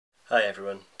Hi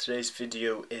everyone, today's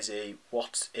video is a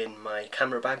what's in my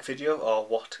camera bag video, or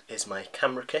what is my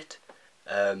camera kit.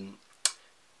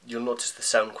 You'll notice the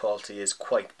sound quality is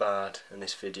quite bad in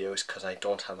this video. It's because I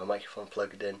don't have a microphone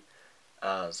plugged in,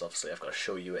 as obviously I've got to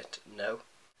show you it now.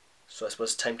 So I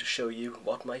suppose it's time to show you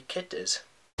what my kit is.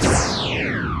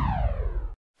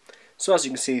 So as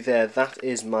you can see there, that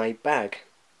is my bag.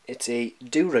 It's a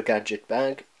Dura Gadget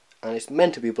bag, and it's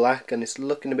meant to be black, and it's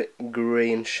looking a bit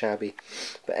grey and shabby.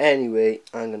 But anyway,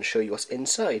 I'm going to show you what's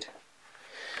inside.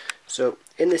 So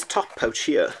in this top pouch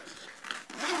here,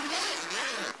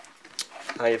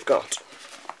 I have got,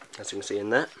 as you can see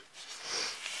in there,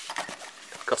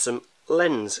 I've got some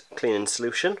lens cleaning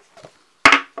solution.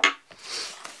 I've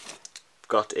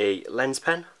got a lens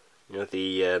pen, you know,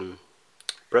 the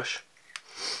brush.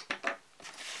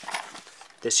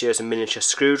 This here is a miniature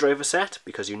screwdriver set,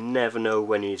 because you never know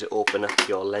when you need to open up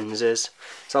your lenses.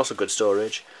 It's also good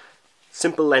storage.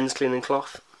 Simple lens cleaning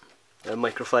cloth, a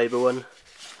microfiber one.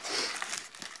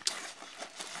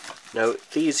 Now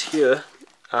these here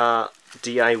are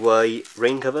DIY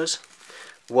rain covers.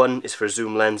 One is for a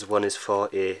zoom lens, one is for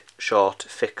a short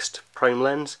fixed prime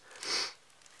lens,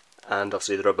 and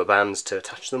obviously the rubber bands to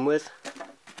attach them with.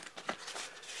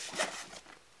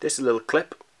 This is a little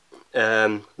clip.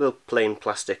 Little plain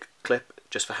plastic clip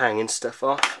just for hanging stuff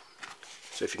off,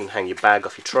 so if you can hang your bag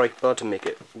off your tripod to make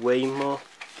it weigh more.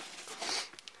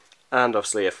 And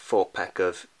obviously a 4-pack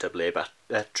of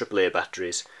AAA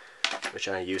batteries, which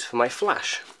I use for my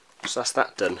flash. So that's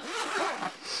that done.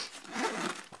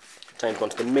 Time to go on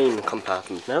to the main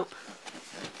compartment now.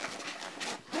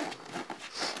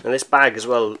 And this bag as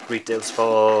well retails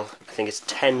for, I think it's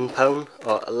 £10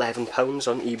 or £11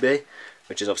 on eBay,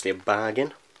 which is obviously a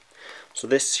bargain. So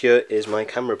this here is my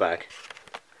camera bag.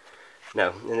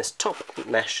 Now, in this top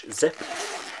mesh zip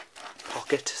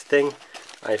pocket thing,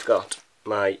 I've got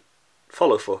my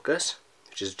follow focus,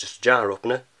 which is just a jar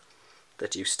opener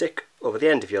that you stick over the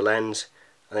end of your lens,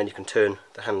 and then you can turn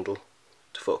the handle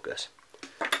to focus.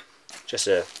 Just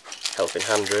a helping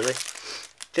hand really.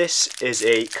 This is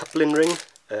a coupling ring,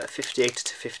 a 58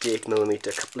 to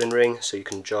 58mm coupling ring, so you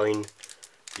can join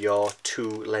your two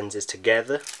lenses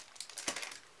together.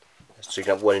 So you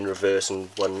can have one in reverse and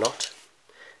one not.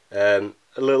 A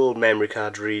little memory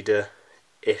card reader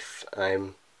if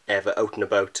I'm ever out and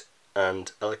about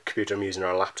and a computer I'm using or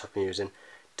a laptop I'm using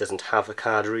doesn't have a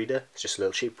card reader. It's just a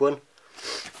little cheap one.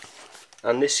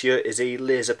 And this here is a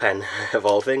laser pen of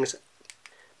all things.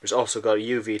 There's also got a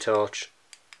UV torch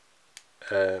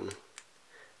and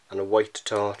a white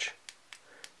torch,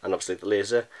 and obviously the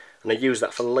laser, and I use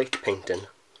that for light painting.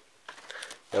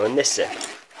 Now in this zip,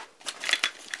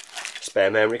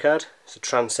 spare memory card. It's a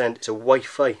Transcend, it's a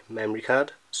Wi-Fi memory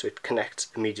card, so it connects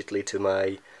immediately to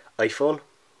my iPhone,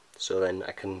 so then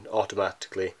I can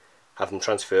automatically have them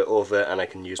transfer over, and I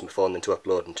can use my phone then to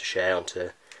upload and to share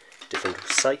onto different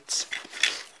sites.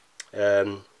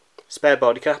 Spare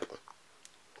body cap, you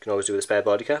can always do with a spare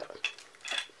body cap.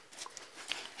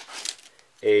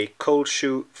 A cold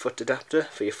shoe foot adapter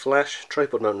for your flash,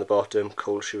 tripod mount on the bottom,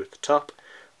 cold shoe at the top,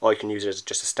 or you can use it as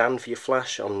just a stand for your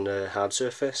flash on a hard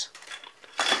surface.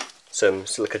 Some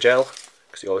silica gel,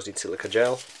 because you always need silica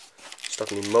gel, stop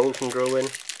any mould from growing.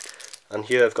 And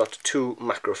here I've got two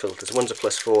macro filters, one's a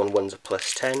 +4 and one's a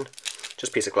 +10,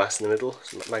 just a piece of glass in the middle,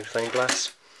 some magnifying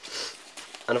glass.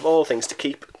 And of all things to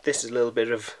keep, this is a little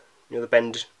bit of, you know,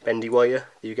 the bendy wire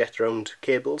that you get around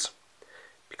cables,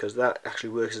 because that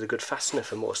actually works as a good fastener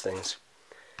for most things.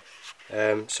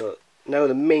 So now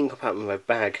the main compartment of my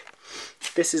bag.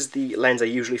 This is the lens I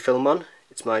usually film on.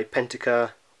 It's my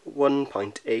Pentacar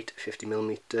 1.8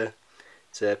 50mm.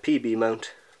 It's a PB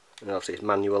mount, and obviously it's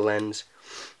manual lens,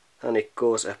 and it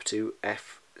goes up to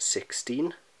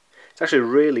f/16. It's actually a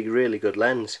really good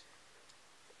lens,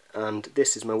 and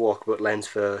this is my walkabout lens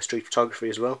for street photography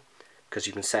as well, because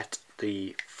you can set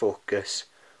the focus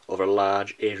over a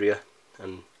large area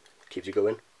and keeps you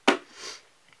going.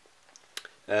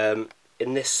 In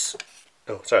this,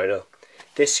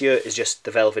 this here is just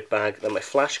the velvet bag that my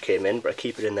flash came in, but I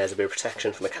keep it in there as a bit of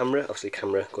protection for my camera. Obviously the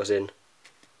camera goes in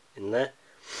there.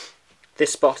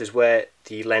 This spot is where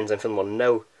the lens I'm filming on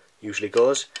now usually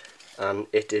goes, and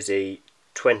it is a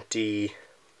 28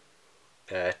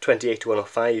 to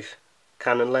 105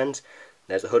 Canon lens.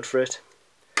 There's the hood for it,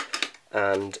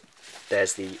 and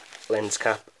there's the lens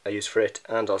cap I use for it,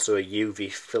 and also a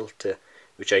UV filter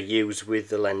which I use with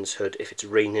the lens hood if it's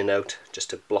raining out, just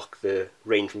to block the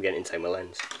rain from getting inside my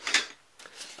lens.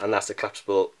 And that's the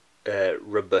collapsible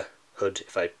rubber hood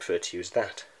if I prefer to use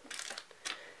that.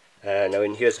 Now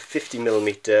in here's a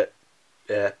 50mm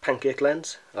pancake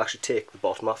lens. I'll actually take the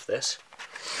bottom off this.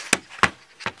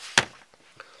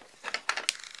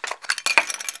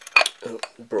 Oh,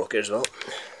 broke it as well.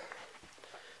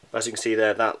 As you can see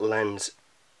there, that lens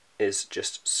is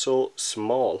just so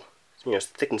small. You know, it's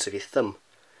the thickness of your thumb.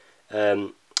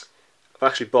 I've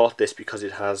actually bought this because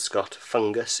it has got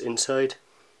fungus inside.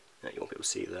 You won't be able to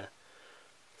see there.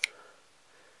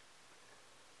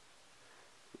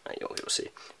 You won't be able to see.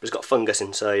 But it's got fungus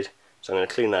inside, so I'm going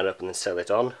to clean that up and then sell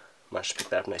it on. Managed to pick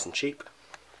that up nice and cheap.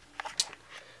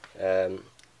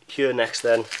 Here next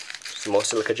then, some more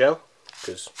silica gel,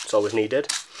 because it's always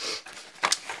needed.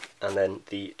 And then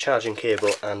the charging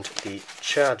cable and the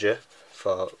charger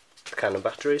for the Canon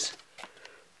batteries.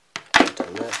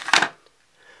 Down there.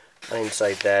 And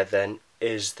inside there then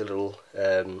is the little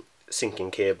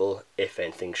syncing cable if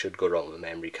anything should go wrong with a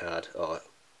memory card, or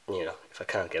you know, if I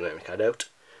can't get a memory card out,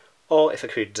 or if a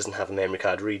computer doesn't have a memory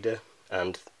card reader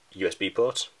and USB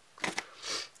ports.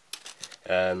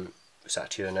 It's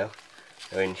at here now.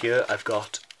 Now in here I've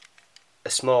got a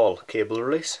small cable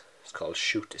release. It's called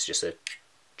Shoot. It's just a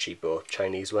cheapo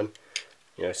Chinese one.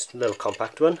 You know, it's a little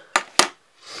compact one.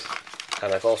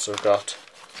 And I've also got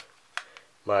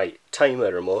my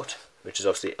timer remote, which is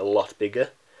obviously a lot bigger.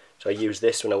 So I use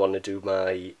this when I want to do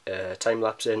my time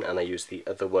lapse in, and I use the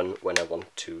other one when I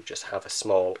want to just have a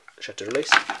small shutter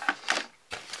release.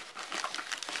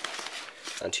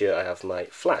 And here I have my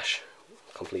flash,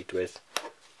 complete with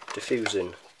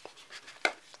diffusing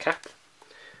cap.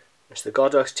 It's the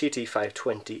Godox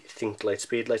TT520 Think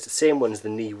Lightspeed lights, the same one as the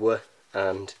Niwa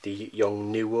and the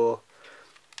Yongnuo,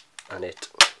 and it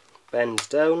bends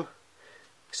down.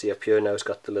 See up here now it's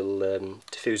got the little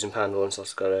diffusing panel, and it's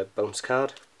also got a bounce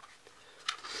card.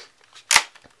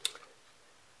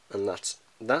 And that's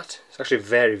that. It's actually a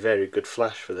very, very good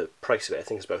flash for the price of it. I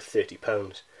think it's about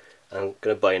 £30. I'm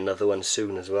going to buy another one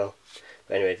soon as well.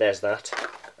 But anyway, there's that,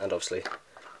 and obviously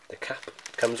the cap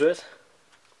it comes with.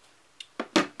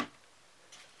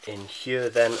 In here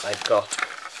then I've got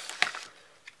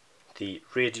the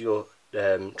radio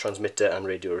transmitter and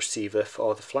radio receiver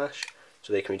for the flash,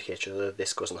 so they communicate each other.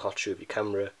 This goes in the hot shoe of your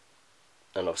camera,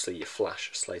 and obviously your flash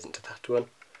slides into that one.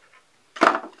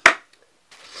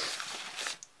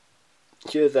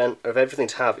 Here then, of everything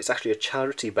to have, it's actually a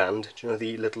charity band. Do you know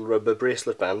the little rubber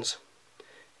bracelet bands?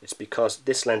 It's because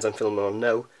this lens I'm filming on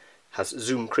now has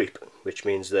zoom creep, which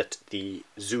means that the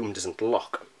zoom doesn't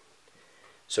lock.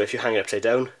 So if you hang it upside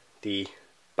down, the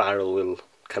barrel will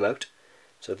come out.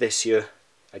 So this here,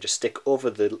 I just stick over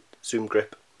the zoom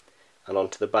grip and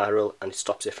onto the barrel, and it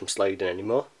stops it from sliding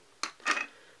anymore.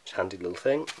 It's a handy little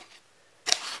thing.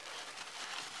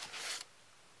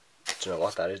 Don't know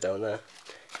what that is down there.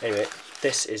 Anyway,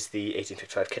 this is the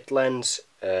 1855 kit lens.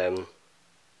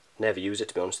 Never use it,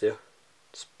 to be honest with you.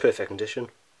 It's perfect condition.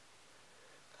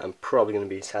 I'm probably going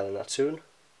to be selling that soon.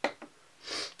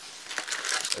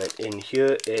 And in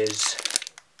here is,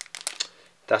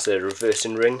 that's a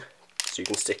reversing ring, so you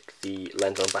can stick the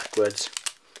lens on backwards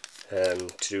to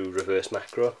do reverse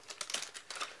macro.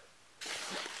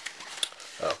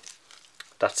 Oh,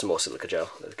 that's some more silica gel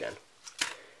again.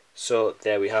 So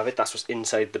there we have it. That's what's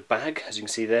inside the bag, as you can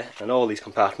see there, and all these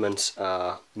compartments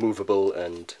are movable,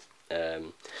 and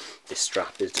this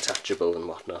strap is detachable and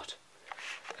whatnot.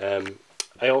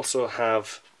 I also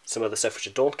have some other stuff which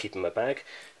I don't keep in my bag,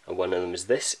 and one of them is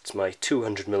this. It's my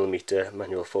 200mm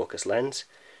manual focus lens,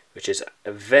 which is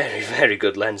a very, very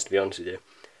good lens, to be honest with you,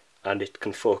 and it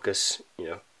can focus, you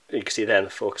know, you can see there in the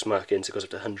focus markings, it goes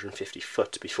up to 150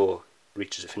 foot before it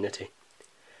reaches infinity.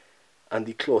 And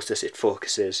the closest it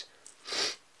focuses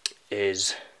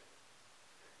is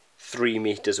 3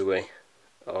 meters away,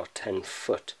 or 10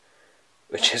 foot,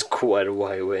 which is quite a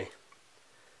way away.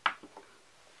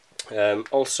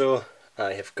 Also,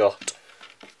 I have got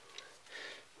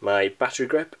my battery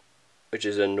grip, which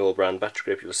is a no brand battery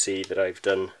grip. You'll see that I've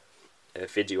done a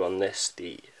video on this,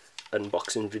 the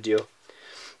unboxing video.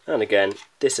 And again,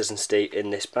 this doesn't stay in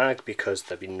this bag because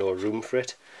there'd be no room for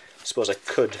it. I suppose I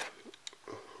could.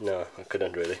 No, I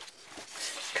couldn't really.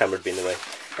 Camera would be in the way.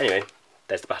 Anyway,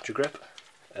 there's the battery grip.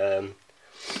 And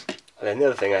then the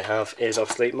other thing I have is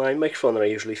obviously my microphone that I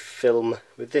usually film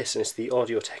with this, and it's the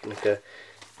Audio-Technica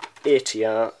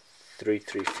ATR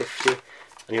 3350.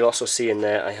 And you'll also see in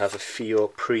there I have a FIO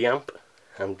preamp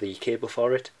and the cable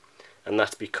for it, and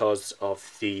that's because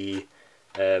of the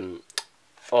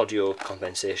audio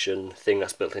compensation thing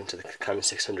that's built into the Canon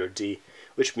 600D,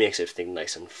 which makes everything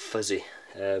nice and fuzzy.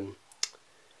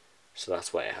 So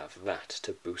that's why I have that,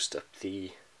 to boost up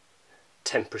the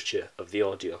temperature of the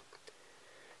audio.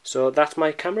 So that's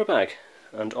my camera bag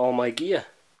and all my gear.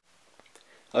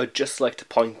 I would just like to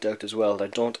point out as well that I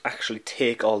don't actually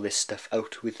take all this stuff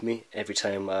out with me every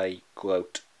time I go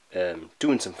out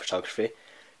doing some photography,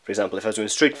 For example, if I was doing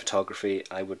street photography,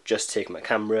 I would just take my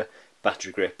camera,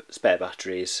 battery grip, spare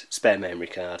batteries, spare memory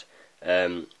card.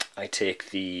 I take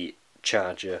the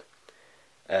charger.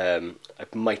 I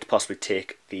might possibly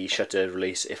take the shutter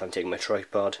release if I'm taking my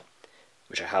tripod,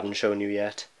 which I haven't shown you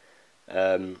yet.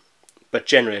 But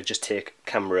generally I just take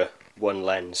camera, one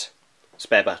lens,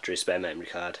 spare battery, spare memory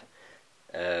card,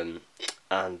 and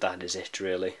that is it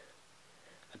really.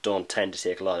 I don't tend to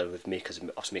take a lot of it with me because it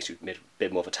obviously makes you a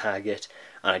bit more of a target,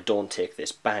 and I don't take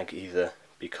this bag either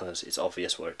because it's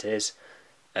obvious what it is.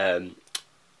 And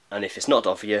if it's not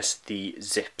obvious, the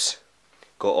zips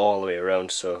go all the way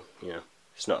around, so you know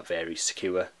it's not very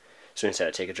secure. So instead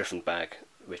I take a different bag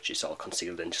which is all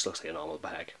concealed and just looks like a normal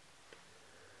bag.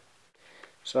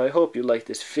 So I hope you liked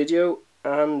this video,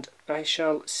 and I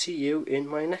shall see you in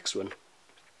my next one.